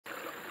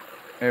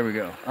There we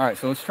go. All right,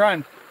 so let's try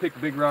and pick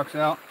big rocks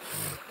out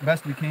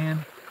best we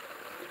can,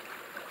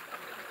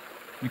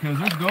 because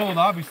there's gold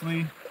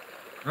obviously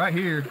right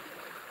here.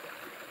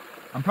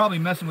 I'm probably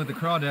messing with the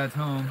crawdad's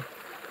home.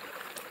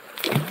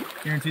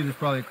 Guarantee there's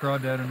probably a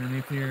crawdad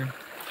underneath here.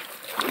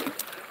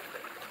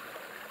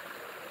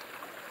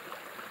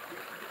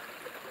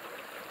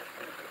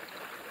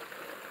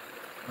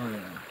 Oh yeah.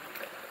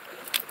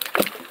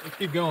 Let's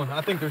keep going. I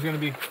think there's going to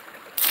be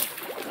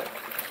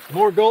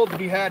more gold to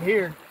be had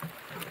here.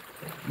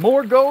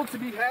 More gold to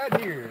be had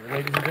here,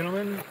 ladies and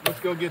gentlemen. Let's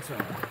go get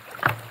some.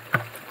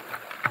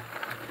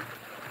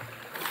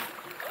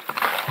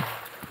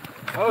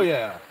 Oh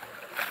yeah.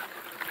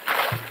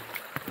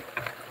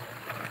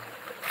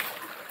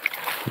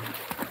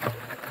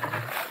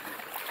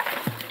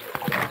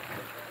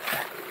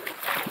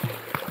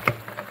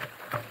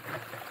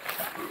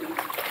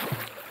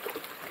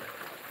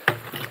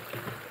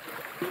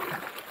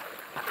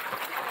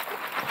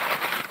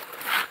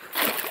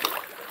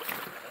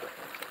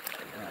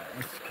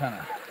 Kind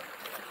of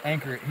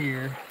anchor it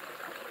here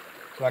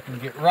so I can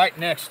get right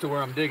next to where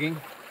I'm digging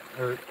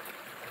or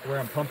where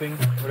I'm pumping,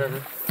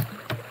 whatever.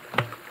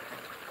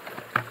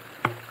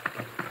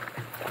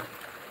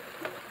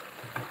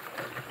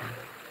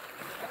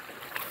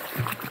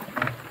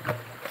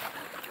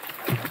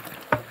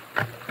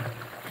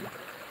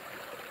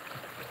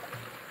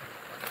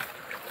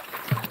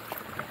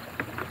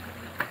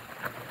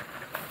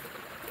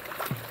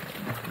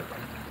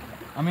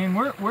 I mean,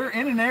 we're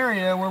in an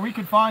area where we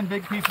could find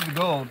big pieces of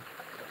gold,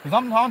 because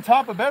I'm on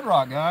top of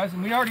bedrock, guys,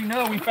 and we already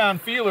know we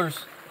found feelers.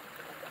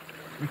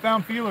 We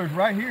found feelers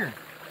right here.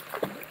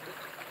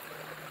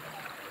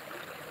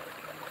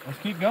 Let's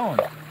keep going.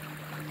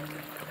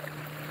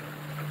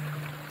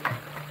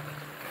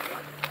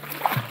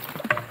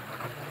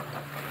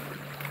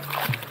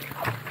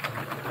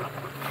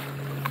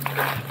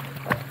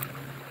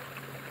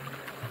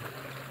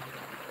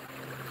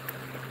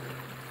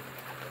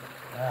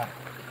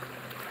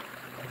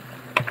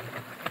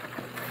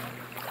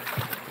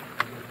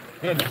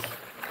 Goodness,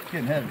 it's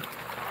getting heavy.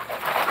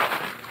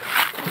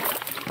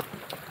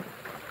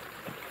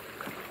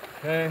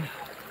 Okay,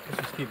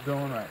 let's just keep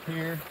going right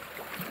here.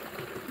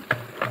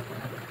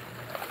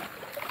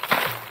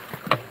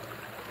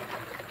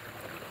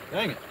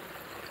 Dang it.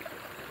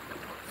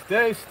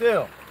 Stay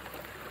still.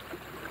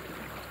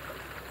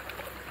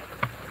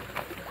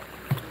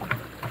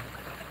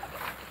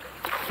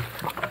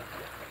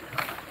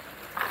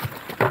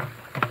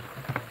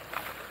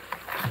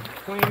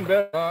 Clean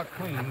bedrock,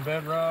 clean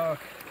bedrock.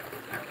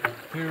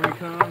 Here we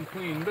come,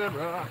 clean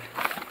bedrock.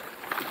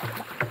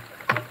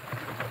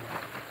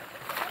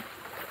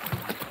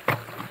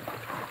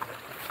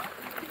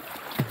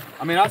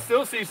 I mean, I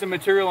still see some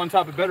material on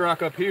top of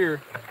bedrock up here.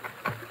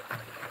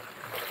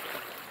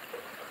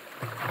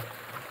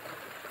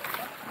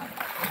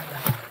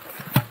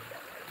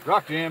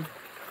 Rock jam.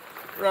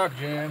 Rock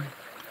jam.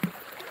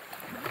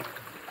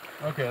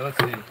 Okay, let's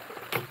see.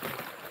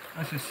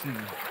 Let's just see.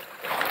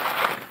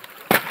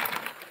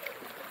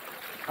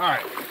 All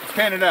right, let's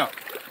pan it out.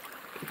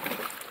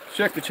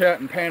 Check the chat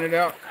and pan it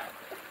out.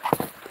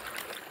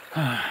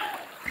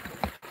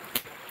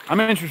 I'm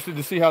interested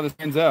to see how this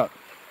pans out.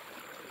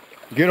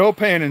 Good old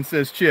panning,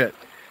 says Chit.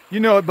 You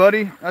know it,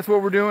 buddy. That's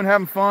what we're doing,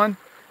 having fun.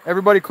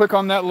 Everybody click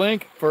on that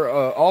link for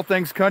All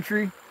Things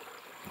Country.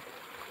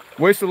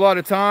 Waste a lot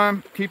of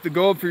time. Keep the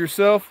gold for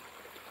yourself.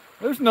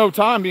 There's no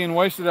time being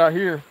wasted out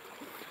here.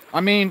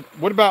 I mean,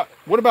 what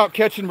about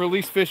catch and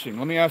release fishing?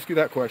 Let me ask you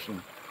that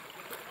question.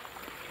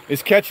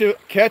 Is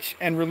catch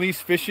and release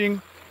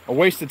fishing a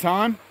waste of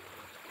time?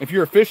 If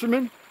you're a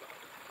fisherman?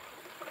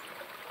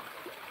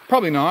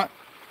 Probably not.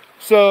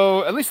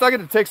 So at least I get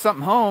to take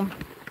something home.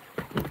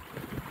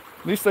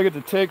 At least I get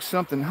to take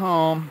something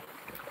home.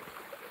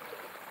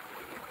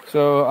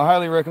 So I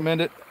highly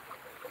recommend it.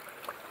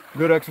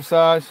 Good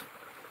exercise,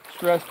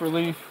 stress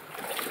relief.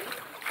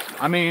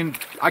 I mean,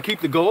 I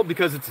keep the gold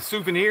because it's a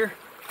souvenir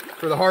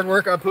for the hard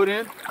work I put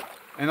in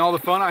and all the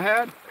fun I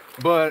had,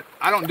 but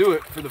I don't do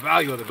it for the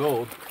value of the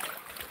gold.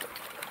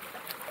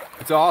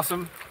 It's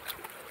awesome.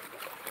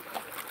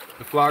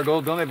 The flower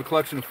gold, don't they have a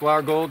collection of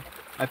flower gold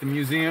at the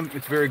museum?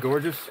 It's very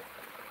gorgeous.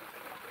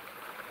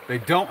 They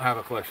don't have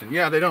a collection.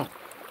 Yeah, they don't.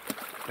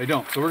 They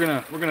don't. So we're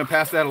gonna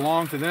pass that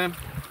along to them.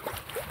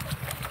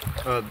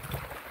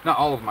 Not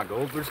all of my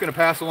gold. We're just gonna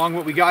pass along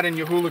what we got in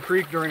Yahula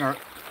Creek during our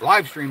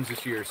live streams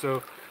this year.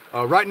 So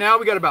right now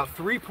we got about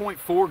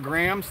 3.4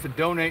 grams to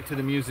donate to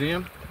the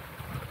museum,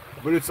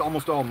 but it's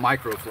almost all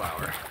micro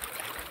flour.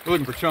 We're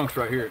looking for chunks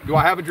right here. Do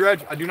I have a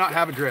dredge? I do not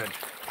have a dredge.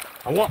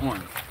 I want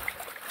one.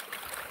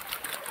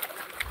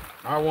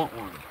 I want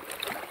one.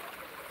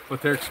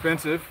 But they're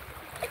expensive.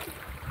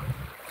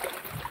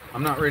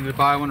 I'm not ready to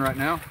buy one right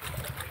now.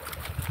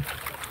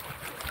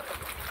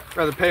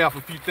 Rather pay off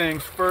a few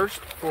things first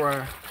before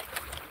I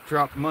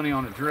drop money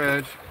on a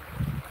dredge.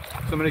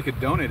 Somebody could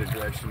donate a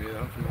dredge to me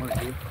though, if you wanted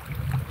to.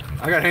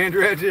 I got hand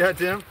dredge, yeah,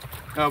 Tim.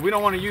 We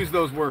don't want to use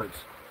those words.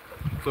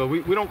 So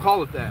we don't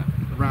call it that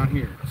around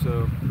here.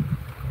 So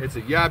it's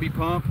a yabby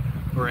pump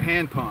or a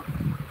hand pump.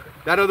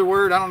 That other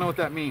word, I don't know what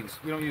that means.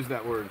 We don't use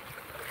that word.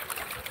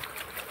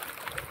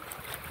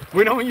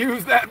 We don't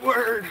use that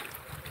word.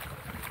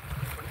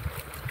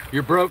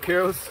 You're broke,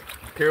 Careless.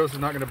 Careless is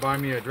not going to buy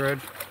me a dredge.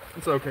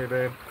 It's okay,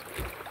 babe.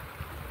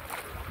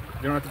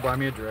 You don't have to buy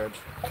me a dredge.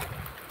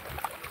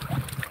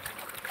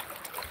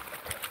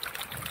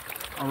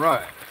 All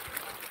right.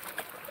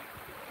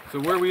 So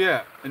where are we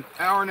at? An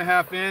hour and a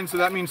half in. So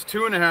that means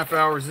 2.5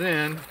 hours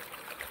in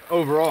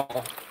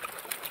overall,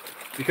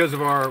 because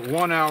of our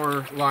 1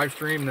 hour live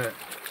stream that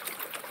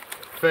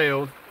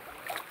failed.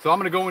 So I'm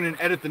going to go in and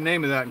edit the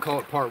name of that and call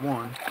it part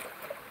 1.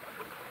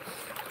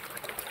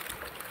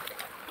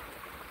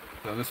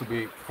 So this will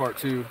be part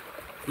 2.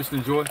 Just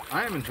enjoy.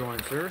 I am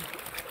enjoying, sir.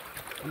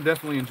 I'm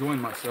definitely enjoying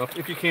myself.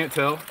 If you can't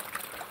tell,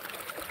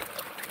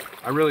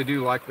 I really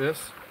do like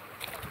this.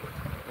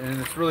 And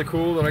it's really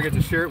cool that I get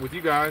to share it with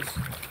you guys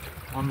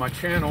on my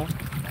channel.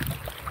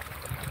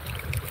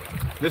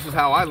 This is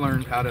how I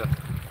learned how to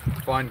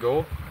find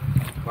gold,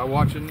 by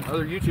watching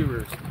other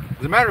YouTubers.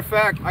 As a matter of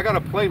fact, I got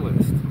a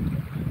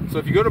playlist. So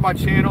if you go to my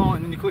channel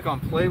and then you click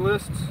on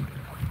playlists,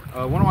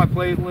 one of my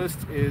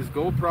playlists is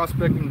gold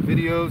prospecting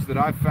videos that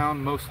I've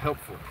found most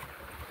helpful.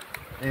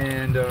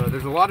 And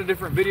there's a lot of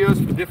different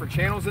videos for different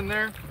channels in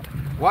there.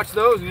 Watch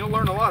those and you'll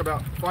learn a lot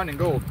about finding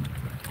gold.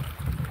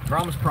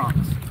 Promise,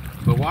 promise.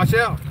 But watch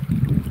out,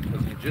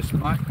 because you just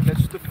might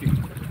catch the feet.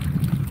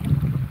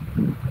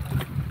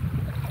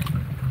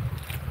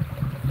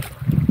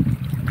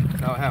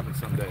 That's how it happens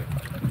someday.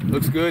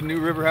 Looks good. New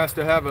River has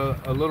to have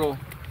a little,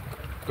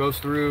 goes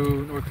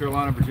through North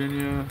Carolina,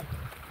 Virginia.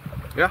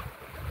 Yeah.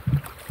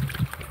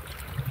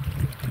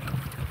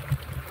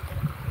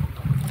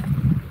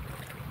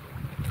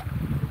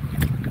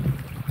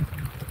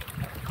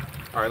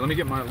 All right, let me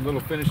get my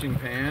little finishing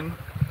pan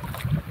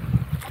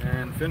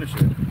and finish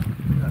it.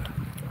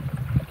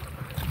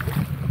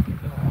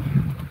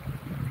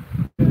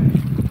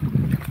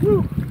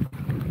 Woo.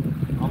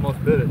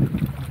 Almost bit it.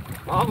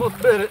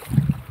 Almost bit it.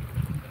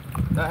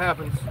 That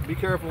happens. Be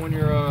careful when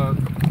you're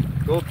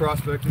gold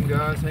prospecting,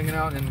 guys. Hanging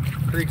out in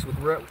creeks with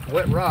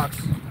wet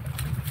rocks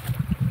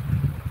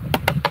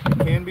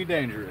can be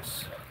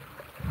dangerous.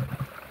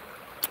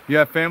 You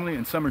have family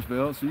in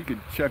Summersville, so you could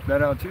check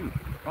that out too.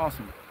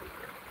 Awesome.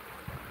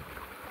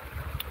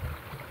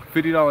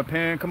 $50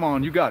 pan. Come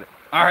on, you got it.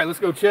 All right, let's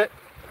go, Chet.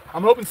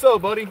 I'm hoping so,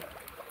 buddy.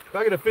 If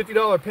I get a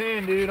 $50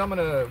 pan, dude, I'm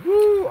gonna,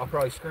 woo, I'll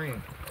probably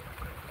scream.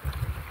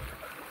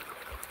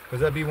 Because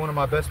that'd be one of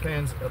my best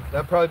pans.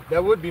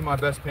 That would be my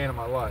best pan of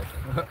my life.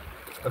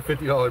 A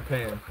 $50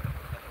 pan.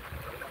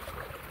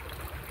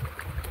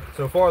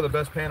 So far, the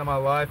best pan of my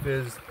life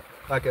is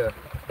like a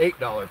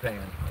 $8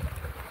 pan.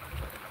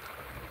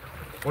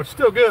 Which is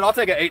still good. I'll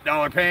take an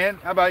 $8 pan.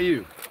 How about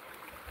you?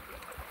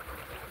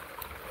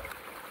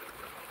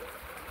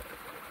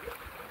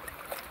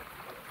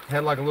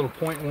 Had like a little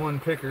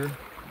 0.1 picker.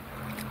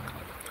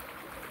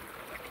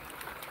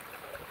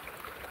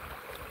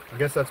 I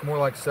guess that's more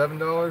like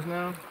 $7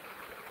 now.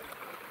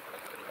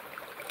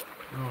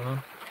 I don't know.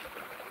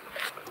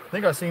 I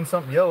think I seen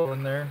something yellow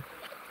in there.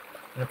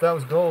 And if that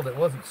was gold, it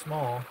wasn't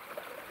small.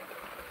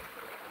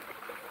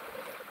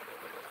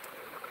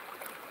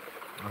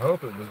 I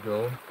hope it was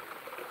gold.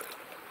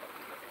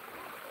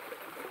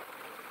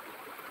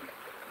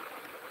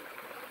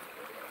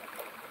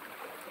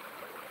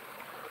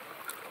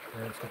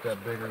 Okay, let's get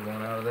that bigger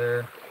one out of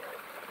there.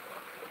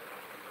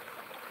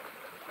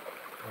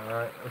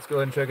 Alright, let's go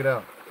ahead and check it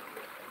out.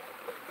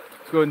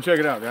 Let's go ahead and check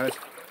it out, guys.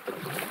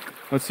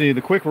 Let's see,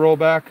 the quick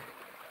rollback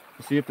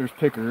to see if there's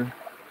picker.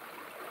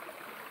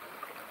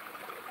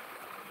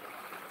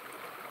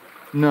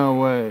 No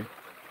way.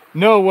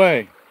 No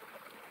way.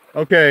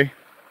 Okay.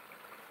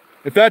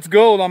 If that's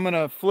gold, I'm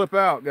gonna flip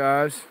out,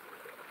 guys.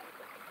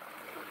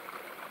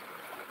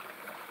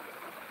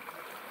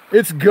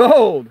 It's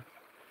gold.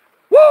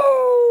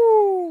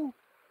 Woo!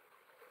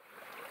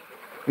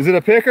 Is it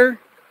a picker?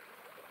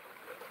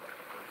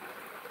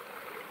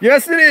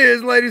 Yes, it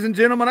is, ladies and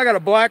gentlemen. I got a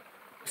black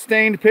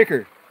stained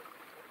picker.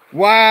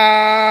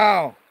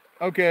 Wow.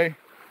 Okay.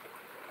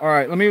 All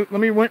right. Let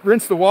me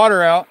rinse the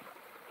water out,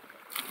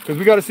 because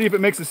we got to see if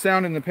it makes a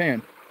sound in the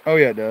pan. Oh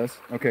yeah, it does.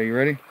 Okay, you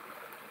ready?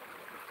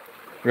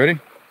 Ready? You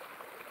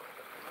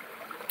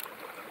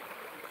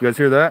guys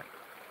hear that?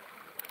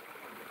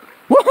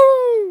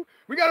 Woohoo!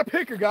 We got a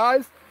picker,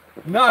 guys.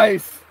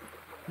 Nice.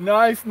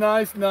 Nice,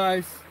 nice,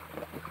 nice.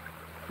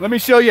 Let me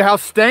show you how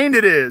stained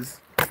it is.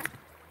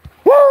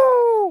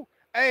 Woo!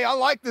 Hey, I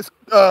like this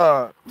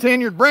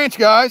tenured branch,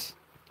 guys.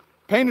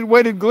 Painted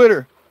weighted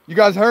glitter. You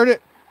guys heard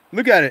it?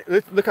 Look at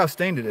it. Look how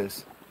stained it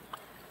is.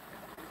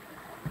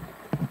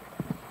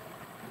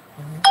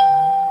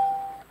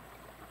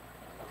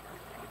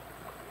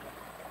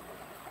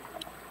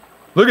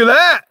 Look at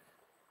that.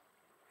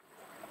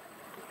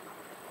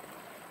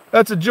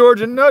 That's a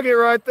Georgia nugget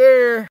right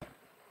there.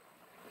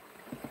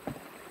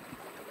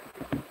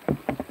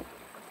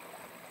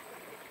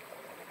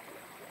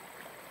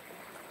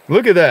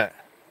 Look at that.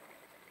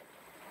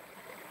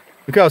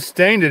 Look how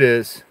stained it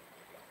is.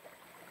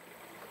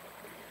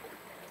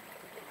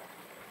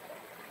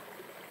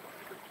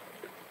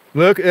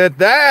 Look at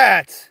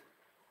that.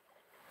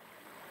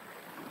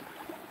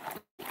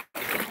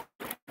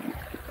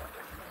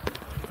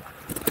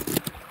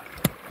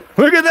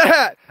 Look at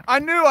that.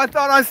 I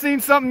thought I seen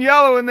something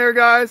yellow in there,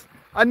 guys.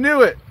 I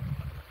knew it.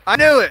 I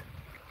knew it.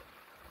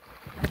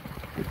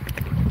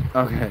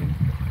 Okay.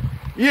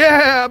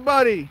 Yeah,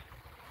 buddy.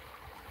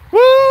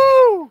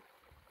 Woo!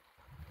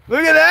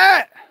 Look at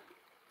that.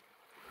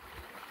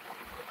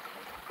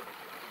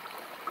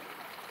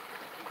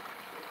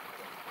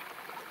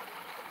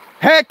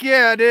 Heck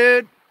yeah,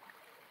 dude.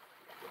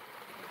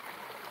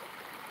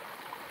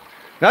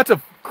 That's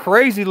a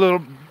crazy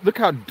little, look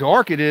how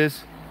dark it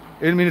is.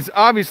 I mean, it's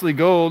obviously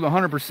gold,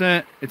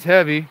 100%. It's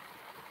heavy.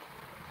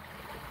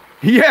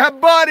 Yeah,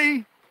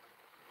 buddy.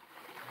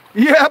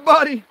 Yeah,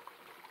 buddy.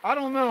 I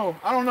don't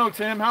know,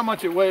 Tim, how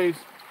much it weighs.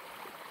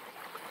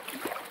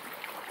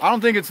 I don't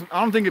think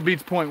it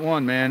beats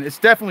 0.1, man. It's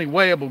definitely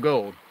weighable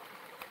gold.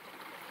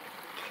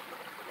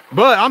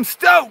 But I'm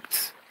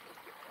stoked.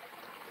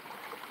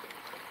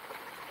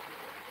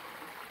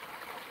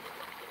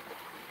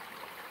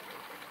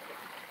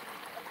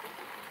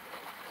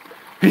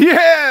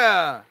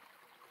 Yeah.